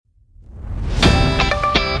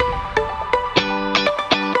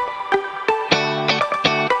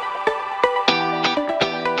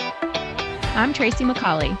Tracy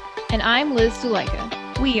McCauley. And I'm Liz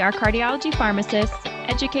Zuleika. We are cardiology pharmacists,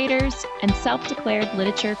 educators, and self-declared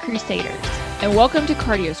literature crusaders. And welcome to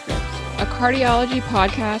CardioScripts, a cardiology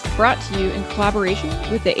podcast brought to you in collaboration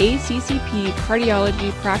with the ACCP Cardiology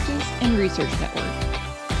Practice and Research Network.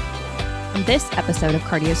 On this episode of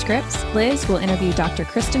CardioScripts, Liz will interview Dr.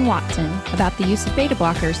 Kristen Watson about the use of beta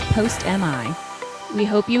blockers post-MI. We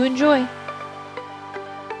hope you enjoy.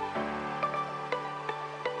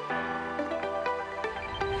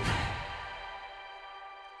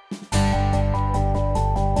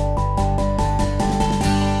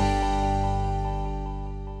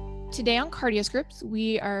 Today on CardioScripts,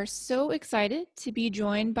 we are so excited to be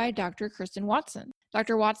joined by Dr. Kristen Watson.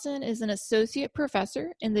 Dr. Watson is an associate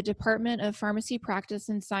professor in the Department of Pharmacy Practice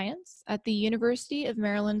and Science at the University of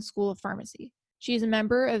Maryland School of Pharmacy. She is a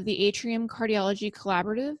member of the Atrium Cardiology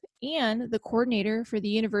Collaborative and the coordinator for the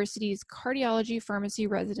university's Cardiology Pharmacy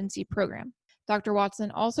Residency Program. Dr. Watson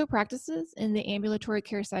also practices in the ambulatory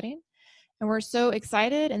care setting, and we're so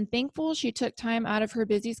excited and thankful she took time out of her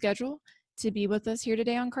busy schedule to be with us here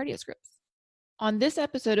today on CardioScripts. On this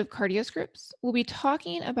episode of CardioScripts, we'll be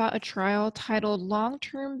talking about a trial titled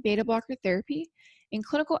Long-Term Beta Blocker Therapy and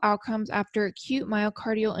Clinical Outcomes After Acute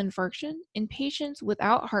Myocardial Infarction in Patients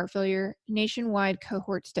Without Heart Failure Nationwide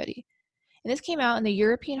Cohort Study. And this came out in the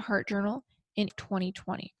European Heart Journal in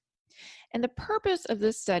 2020. And the purpose of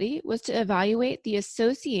this study was to evaluate the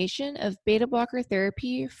association of beta blocker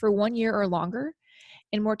therapy for 1 year or longer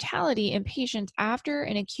and mortality in patients after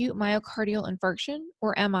an acute myocardial infarction,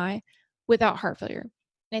 or MI, without heart failure.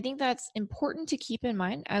 And I think that's important to keep in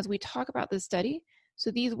mind as we talk about this study.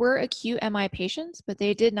 So these were acute MI patients, but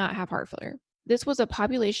they did not have heart failure. This was a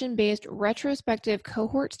population-based retrospective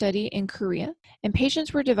cohort study in Korea, and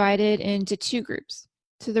patients were divided into two groups.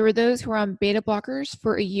 So there were those who were on beta blockers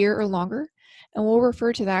for a year or longer, and we'll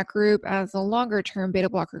refer to that group as the longer-term beta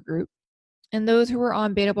blocker group, and those who were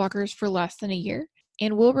on beta blockers for less than a year,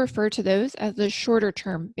 and we'll refer to those as the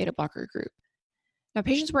shorter-term beta blocker group. Now,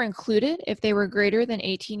 patients were included if they were greater than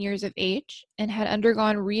 18 years of age and had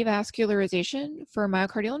undergone revascularization for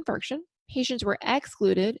myocardial infarction. Patients were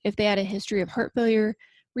excluded if they had a history of heart failure,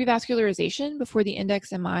 revascularization before the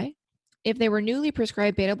index MI, if they were newly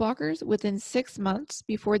prescribed beta blockers within 6 months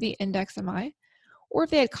before the index MI, or if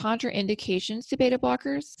they had contraindications to beta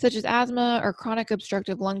blockers, such as asthma or chronic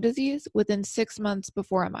obstructive lung disease within 6 months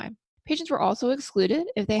before MI. Patients were also excluded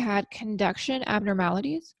if they had conduction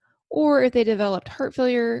abnormalities or if they developed heart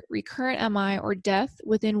failure, recurrent MI, or death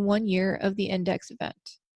within 1 year of the index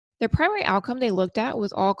event. Their primary outcome they looked at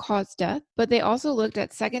was all-cause death, but they also looked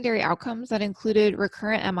at secondary outcomes that included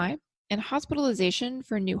recurrent MI and hospitalization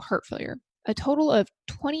for new heart failure. A total of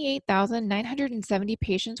 28,970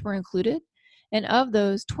 patients were included, and of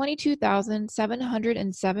those,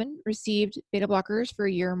 22,707 received beta blockers for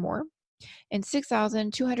a year or more, and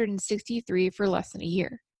 6,263 for less than a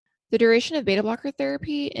year. The duration of beta blocker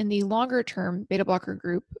therapy in the longer-term beta blocker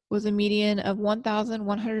group was a median of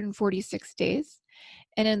 1,146 days,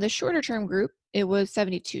 and in the shorter-term group, it was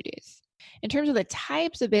 72 days. In terms of the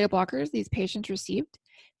types of beta blockers these patients received,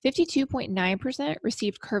 52.9%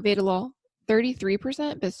 received carvedilol,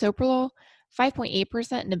 33% bisoprolol,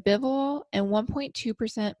 5.8% nebivolol, and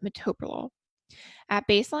 1.2% metoprolol. At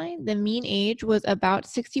baseline, the mean age was about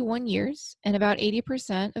 61 years, and about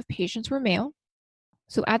 80% of patients were male.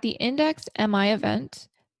 So at the indexed MI event,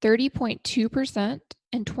 30.2%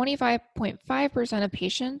 and 25.5% of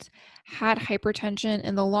patients had hypertension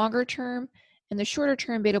in the longer term and the shorter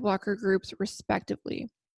term beta blocker groups, respectively.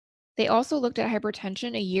 They also looked at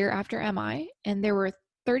hypertension a year after MI, and there were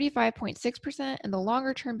 35.6% in the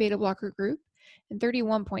longer term beta blocker group and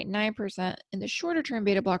 31.9% in the shorter term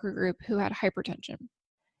beta blocker group who had hypertension.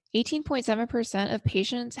 18.7% of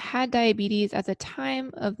patients had diabetes at the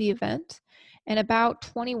time of the event, and about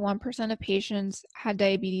 21% of patients had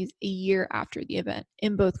diabetes a year after the event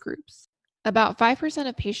in both groups. About 5%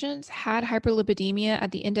 of patients had hyperlipidemia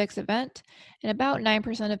at the index event, and about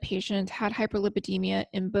 9% of patients had hyperlipidemia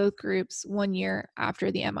in both groups 1 year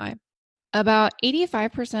after the MI. About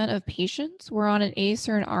 85% of patients were on an ACE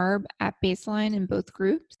or an ARB at baseline in both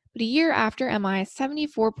groups, but a year after MI,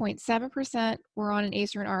 74.7% were on an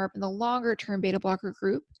ACE or an ARB in the longer-term beta blocker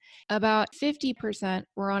group. About 50%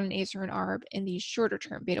 were on an ACE or an ARB in the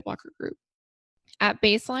shorter-term beta blocker group. At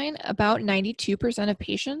baseline, about 92% of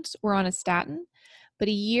patients were on a statin, but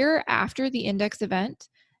a year after the index event,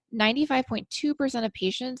 95.2% of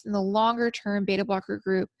patients in the longer-term beta blocker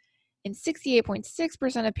group and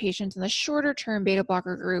 68.6% of patients in the shorter-term beta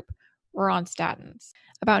blocker group were on statins.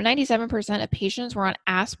 About 97% of patients were on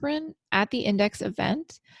aspirin at the index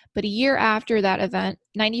event, but a year after that event,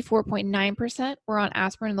 94.9% were on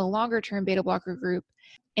aspirin in the longer-term beta blocker group,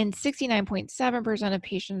 and 69.7% of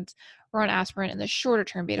patients were on aspirin in the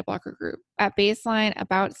shorter-term beta blocker group. At baseline,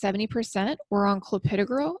 about 70% were on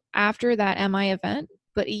clopidogrel after that MI event,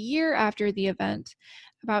 but a year after the event,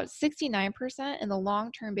 about 69% in the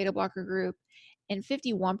long-term beta blocker group and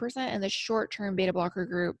 51% in the short-term beta blocker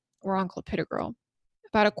group were on clopidogrel.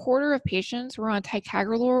 About a quarter of patients were on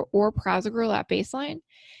ticagrelor or prasugrel at baseline,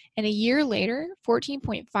 and a year later,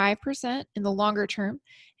 14.5% in the longer term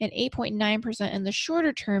and 8.9% in the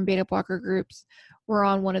shorter term beta blocker groups were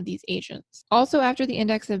on one of these agents. Also, after the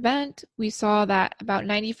index event, we saw that about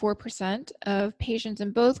 94% of patients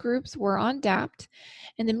in both groups were on DAPT,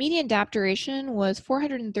 and the median DAPT duration was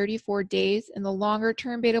 434 days in the longer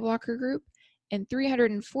term beta blocker group and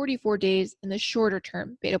 344 days in the shorter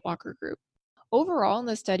term beta blocker group. Overall, in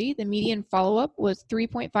the study, the median follow-up was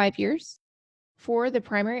 3.5 years. For the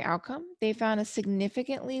primary outcome, they found a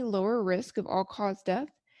significantly lower risk of all-cause death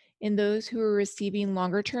in those who were receiving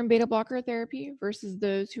longer-term beta blocker therapy versus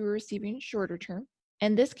those who were receiving shorter-term.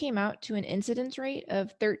 And this came out to an incidence rate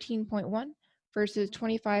of 13.1 versus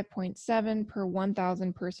 25.7 per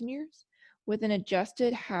 1,000 person years, with an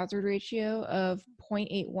adjusted hazard ratio of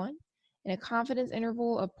 0.81 and a confidence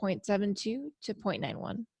interval of 0.72 to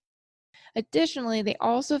 0.91. Additionally, they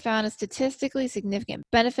also found a statistically significant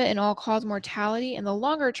benefit in all-cause mortality in the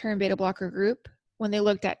longer-term beta blocker group when they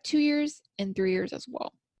looked at 2 years and 3 years as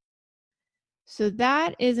well. So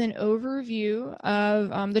that is an overview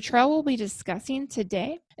of the trial we'll be discussing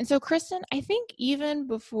today. And so, Kristen, I think even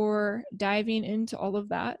before diving into all of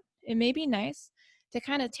that, it may be nice to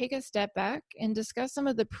kind of take a step back and discuss some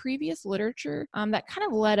of the previous literature that kind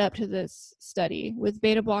of led up to this study with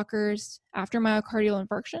beta blockers after myocardial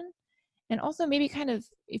infarction. And also maybe kind of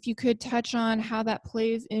if you could touch on how that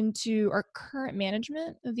plays into our current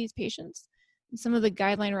management of these patients and some of the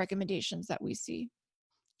guideline recommendations that we see.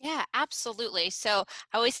 Yeah, absolutely. So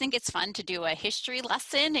I always think it's fun to do a history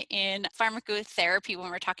lesson in pharmacotherapy when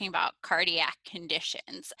we're talking about cardiac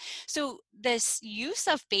conditions. So this use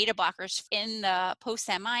of beta blockers in the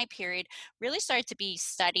post-MI period really started to be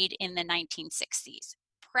studied in the 1960s.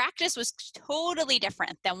 Practice was totally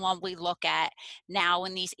different than what we look at now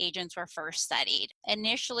when these agents were first studied.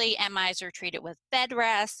 Initially, MIs were treated with bed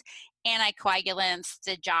rest, anticoagulants,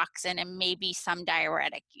 digoxin, and maybe some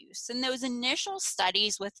diuretic use. And those initial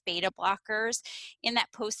studies with beta blockers in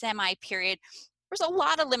that post-MI period, there's a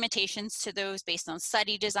lot of limitations to those based on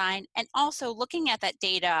study design, and also looking at that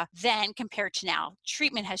data then compared to now,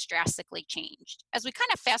 treatment has drastically changed. As we kind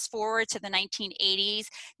of fast forward to the 1980s,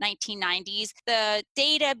 1990s, the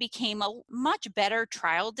data became a much better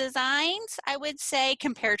trial designs, I would say,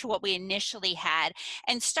 compared to what we initially had,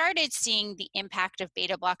 and started seeing the impact of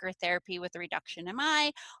beta blocker therapy with a reduction in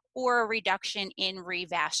MI or a reduction in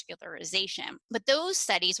revascularization. But those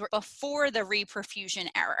studies were before the reperfusion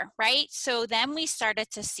era, right? So then we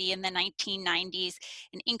started to see in the 1990s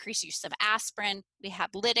an increased use of aspirin. We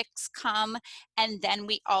had lytics come, and then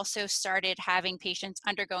we also started having patients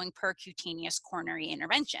undergoing percutaneous coronary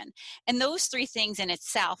intervention. And those three things in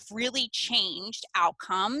itself really changed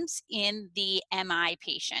outcomes in the MI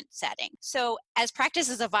patient setting. So as practice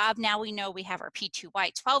has evolved, now we know we have our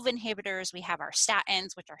P2Y12 inhibitors, we have our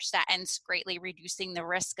statins, which are statins greatly reducing the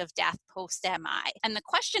risk of death post-MI. And the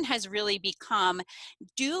question has really become,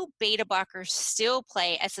 do beta blockers still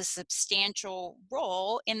play as a substantial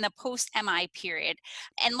role in the post-MI period?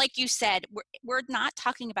 And like you said, we're not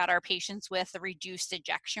talking about our patients with a reduced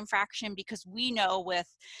ejection fraction, because we know with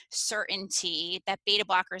certainty that beta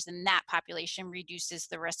blockers in that population reduces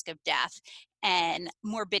the risk of death and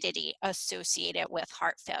morbidity associated with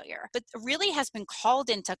heart failure. But it really has been called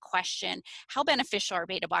into question how beneficial are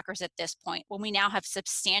beta blockers at this point when we now have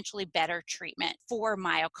substantially better treatment for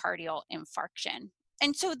myocardial infarction.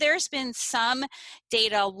 And so there's been some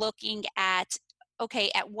data looking at,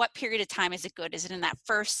 okay, at what period of time is it good? Is it in that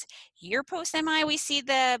first year post-MI we see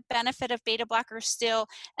the benefit of beta blockers still?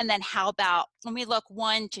 And then how about when we look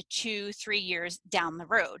 1 to 2, 3 years down the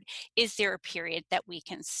road? Is there a period that we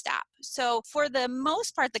can stop? So for the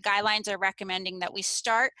most part, the guidelines are recommending that we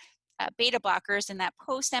start beta blockers in that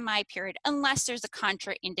post-MI period unless there's a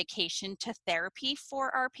contraindication to therapy for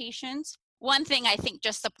our patients. One thing I think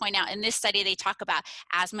just to point out in this study, they talk about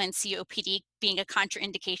asthma and COPD being a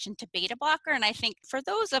contraindication to beta blocker. And I think for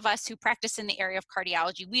those of us who practice in the area of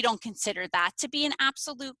cardiology, we don't consider that to be an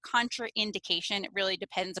absolute contraindication. It really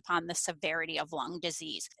depends upon the severity of lung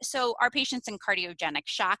disease. So our patients in cardiogenic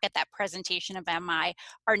shock at that presentation of MI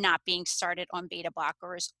are not being started on beta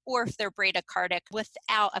blockers, or if they're bradycardic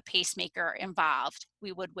without a pacemaker involved,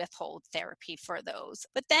 we would withhold therapy for those.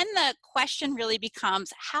 But then the question really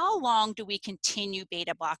becomes, how long do we continue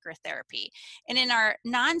beta blocker therapy? And in our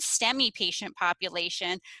non-STEMI patient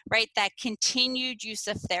population, right, that continued use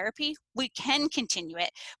of therapy, we can continue it,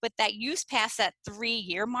 but that use past that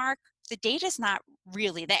 3-year mark, the data's not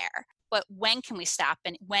really there. But when can we stop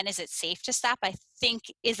and when is it safe to stop, I think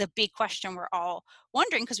is a big question we're all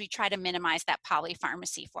wondering, because we try to minimize that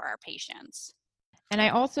polypharmacy for our patients. And I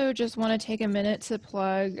also just want to take a minute to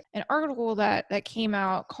plug an article that came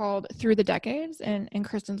out called Through the Decades, and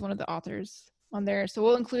Kristen's one of the authors on there. So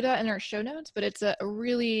we'll include that in our show notes, but it's a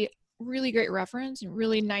really, really great reference and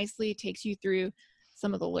really nicely takes you through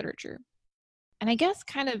some of the literature. And I guess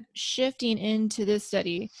kind of shifting into this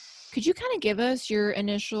study, could you kind of give us your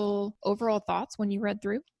initial overall thoughts when you read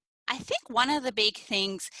through? I think one of the big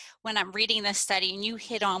things when I'm reading this study, and you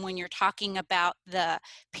hit on when you're talking about the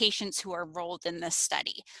patients who are enrolled in this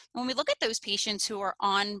study, when we look at those patients who are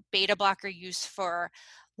on beta blocker use for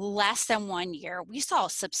less than 1 year, we saw a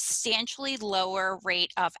substantially lower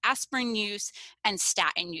rate of aspirin use and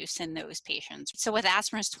statin use in those patients. So with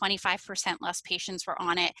aspirin, 25% less patients were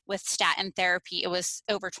on it. With statin therapy, it was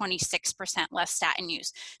over 26% less statin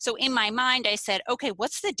use. So in my mind, I said, okay,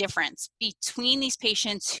 what's the difference between these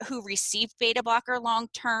patients who received beta blocker long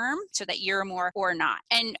term, so that year or more, or not?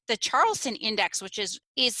 And the Charlson Index, which is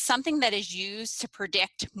something that is used to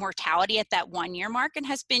predict mortality at that 1 year mark and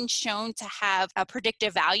has been shown to have a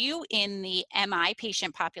predictive value in the MI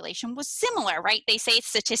patient population, was similar, right? They say it's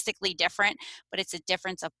statistically different, but it's a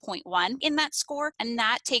difference of 0.1 in that score. And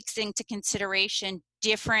that takes into consideration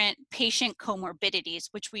different patient comorbidities,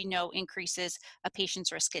 which we know increases a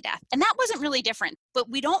patient's risk of death. And that wasn't really different, but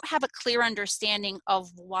we don't have a clear understanding of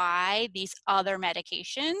why these other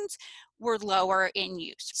medications were lower in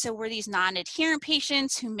use. So were these non-adherent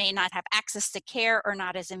patients who may not have access to care or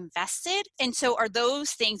not as invested? And so are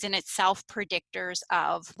those things in itself predictors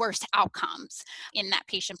of worse outcomes in that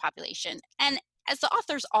patient population? And as the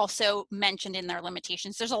authors also mentioned in their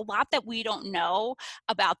limitations, there's a lot that we don't know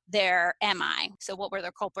about their MI. So what were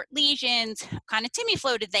their culprit lesions? What kind of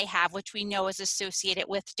Timmy-flow did they have, which we know is associated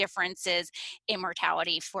with differences in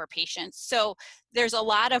mortality for patients. So there's a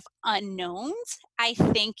lot of unknowns, I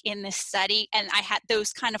think, in this study. And I had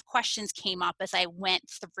those kind of questions came up as I went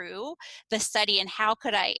through the study, and how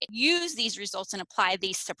could I use these results and apply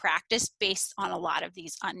these to practice based on a lot of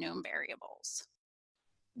these unknown variables.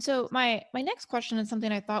 So my next question, and something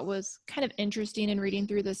I thought was kind of interesting in reading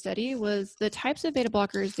through the study, was the types of beta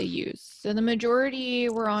blockers they use. So the majority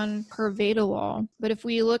were on carvedilol, but if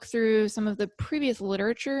we look through some of the previous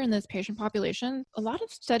literature in this patient population, a lot of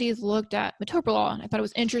studies looked at metoprolol. I thought it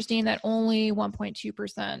was interesting that only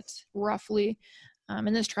 1.2% roughly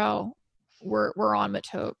in this trial were on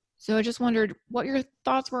metop. So I just wondered what your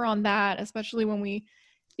thoughts were on that, especially when we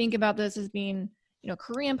think about this as being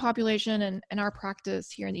Korean population and our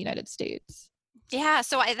practice here in the United States. Yeah,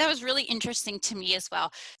 so that was really interesting to me as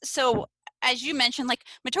well. So as you mentioned, like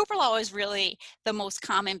metoprolol is really the most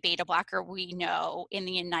common beta blocker we know in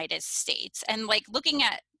the United States. And like looking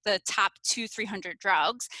at the top 200-300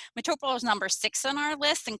 drugs, metoprolol is number 6 on our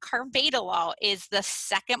list, and carvedilol is the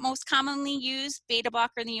second most commonly used beta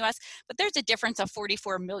blocker in the US, but there's a difference of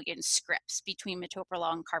 44 million scripts between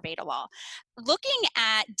metoprolol and carvedilol. Looking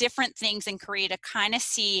at different things in Korea to kind of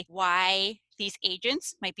see why these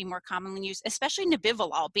agents might be more commonly used, especially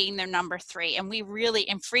nebivolol being their number 3. And we really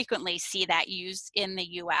infrequently see that used in the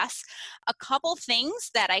US. A couple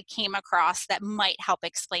things that I came across that might help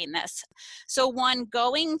explain this. So one,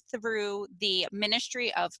 going through the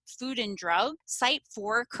Ministry of Food and Drug site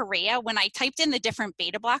for Korea, when I typed in the different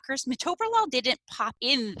beta blockers, metoprolol didn't pop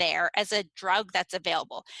in there as a drug that's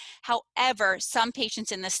available. However, some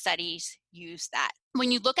patients in the studies use that. When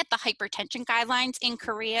you look at the hypertension guidelines in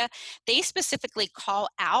Korea, they specifically call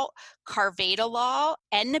out carvedilol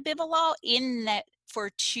and nebivolol in that for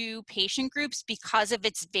 2 patient groups because of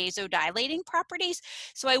its vasodilating properties.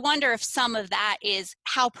 So I wonder if some of that is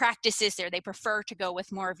how practice is there. They prefer to go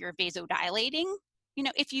with more of your vasodilating,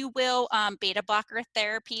 if you will, beta blocker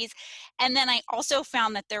therapies. And then I also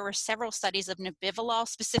found that there were several studies of nebivolol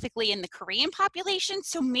specifically in the Korean population.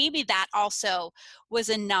 So maybe that also was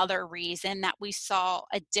another reason that we saw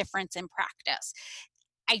a difference in practice.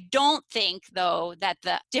 I don't think, though, that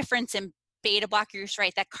the difference in beta blocker use,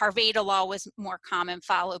 right, that carvedilol was more common,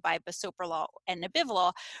 followed by bisoprolol and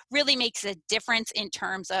nebivolol, really makes a difference in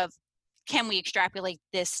terms of can we extrapolate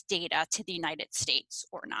this data to the United States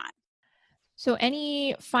or not. So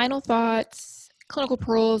any final thoughts, clinical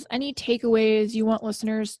pearls, any takeaways you want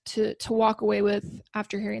listeners to walk away with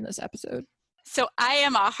after hearing this episode? So I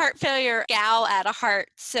am a heart failure gal at a heart.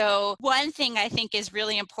 So one thing I think is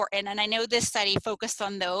really important, and I know this study focused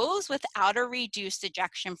on those without a reduced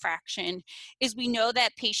ejection fraction, is we know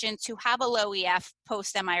that patients who have a low EF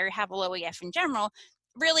post-MI or have a low EF in general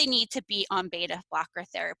really need to be on beta blocker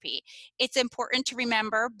therapy. It's important to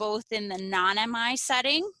remember both in the non-MI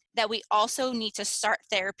setting that we also need to start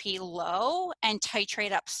therapy low and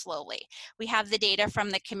titrate up slowly. We have the data from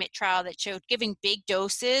the COMMIT trial that showed giving big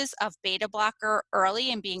doses of beta blocker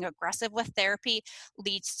early and being aggressive with therapy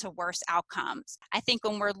leads to worse outcomes. I think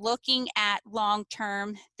when we're looking at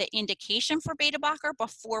long-term, the indication for beta blocker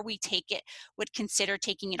before we take it, would consider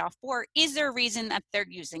taking it off board. Is there a reason that they're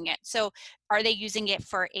using it? So are they using it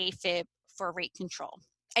for AFib, for rate control?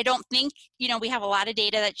 I don't think, we have a lot of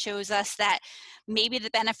data that shows us that maybe the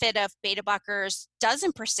benefit of beta blockers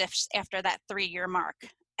doesn't persist after that 3-year mark.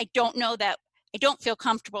 I don't feel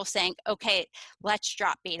comfortable saying, okay, let's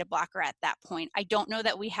drop beta blocker at that point. I don't know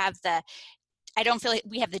that I don't feel like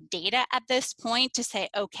we have the data at this point to say,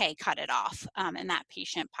 okay, cut it off in that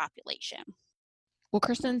patient population. Well,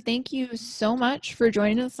 Kristen, thank you so much for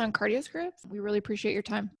joining us on CardioScripts. We really appreciate your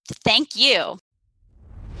time. Thank you.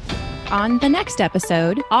 On the next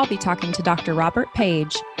episode, I'll be talking to Dr. Robert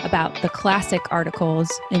Page about the classic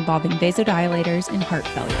articles involving vasodilators and heart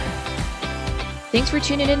failure. Thanks for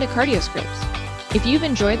tuning in to CardioScripts. If you've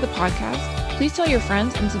enjoyed the podcast, please tell your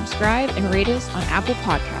friends and subscribe and rate us on Apple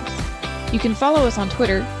Podcasts. You can follow us on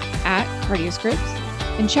Twitter @CardioScripts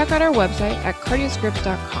and check out our website at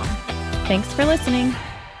cardioscripts.com. Thanks for listening.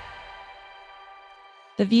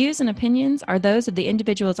 The views and opinions are those of the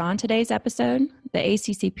individuals on today's episode. The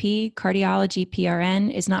ACCP Cardiology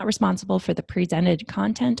PRN is not responsible for the presented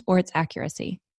content or its accuracy.